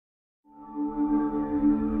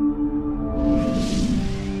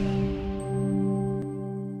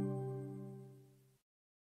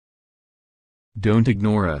Don't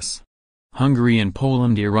ignore us. Hungary and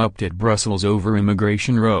Poland erupt at Brussels over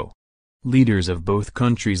immigration row. Leaders of both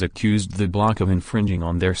countries accused the bloc of infringing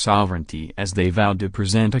on their sovereignty as they vowed to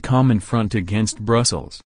present a common front against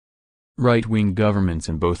Brussels. Right-wing governments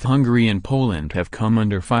in both Hungary and Poland have come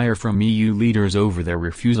under fire from EU leaders over their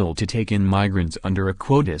refusal to take in migrants under a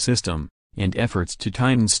quota system, and efforts to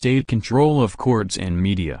tighten state control of courts and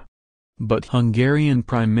media. But Hungarian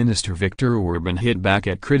Prime Minister Viktor Orban hit back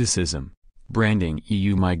at criticism, branding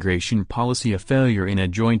EU migration policy a failure in a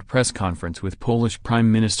joint press conference with Polish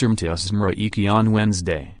Prime Minister Mateusz Morawiecki on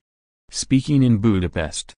Wednesday. Speaking in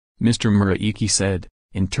Budapest, Mr. Morawiecki said,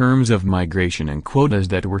 in terms of migration and quotas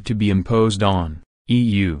that were to be imposed on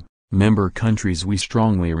EU member countries, we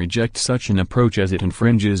strongly reject such an approach as it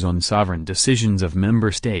infringes on sovereign decisions of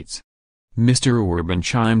member states. Mr. Orban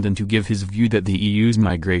chimed in to give his view that the EU's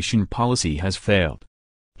migration policy has failed.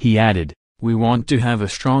 He added, "We want to have a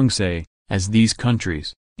strong say, as these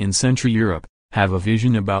countries, in Central Europe, have a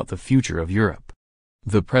vision about the future of Europe."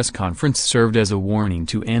 The press conference served as a warning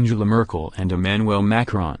to Angela Merkel and Emmanuel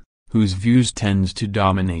Macron, whose views tend to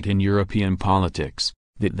dominate in European politics,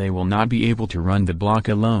 that they will not be able to run the bloc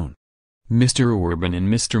alone. Mr. Orban and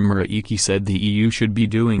Mr. Morawiecki said the EU should be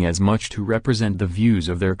doing as much to represent the views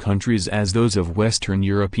of their countries as those of Western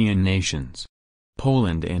European nations.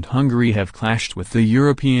 Poland and Hungary have clashed with the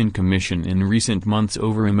European Commission in recent months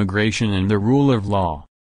over immigration and the rule of law.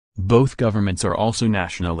 Both governments are also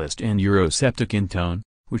nationalist and Eurosceptic in tone,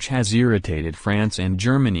 which has irritated France and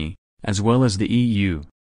Germany, as well as the EU.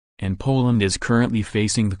 And Poland is currently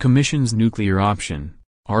facing the Commission's nuclear option,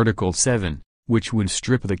 Article 7, which would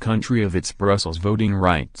strip the country of its Brussels voting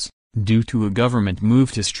rights, due to a government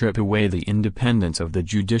move to strip away the independence of the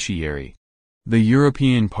judiciary. The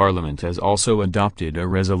European Parliament has also adopted a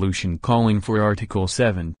resolution calling for Article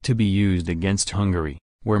 7 to be used against Hungary,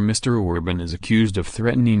 where Mr. Orban is accused of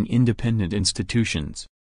threatening independent institutions.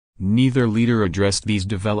 Neither leader addressed these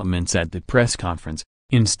developments at the press conference,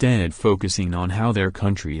 instead focusing on how their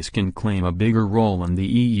countries can claim a bigger role in the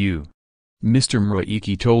EU. Mr.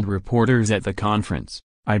 Morawiecki told reporters at the conference,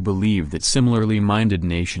 "I believe that similarly minded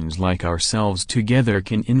nations like ourselves together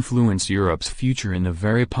can influence Europe's future in a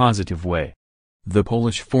very positive way." The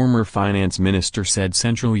Polish former finance minister said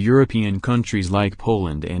Central European countries like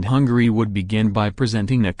Poland and Hungary would begin by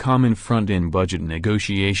presenting a common front in budget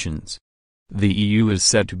negotiations. The EU is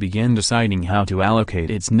set to begin deciding how to allocate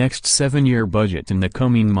its next 7-year budget in the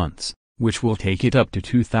coming months, which will take it up to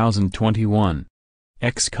 2021.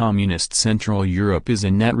 Ex-communist Central Europe is a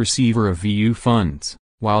net receiver of EU funds,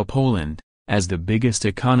 while Poland, as the biggest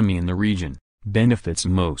economy in the region, benefits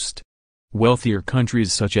most. Wealthier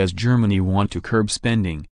countries such as Germany want to curb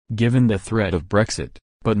spending, given the threat of Brexit,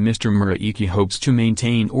 but Mr. Morawiecki hopes to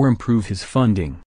maintain or improve his funding.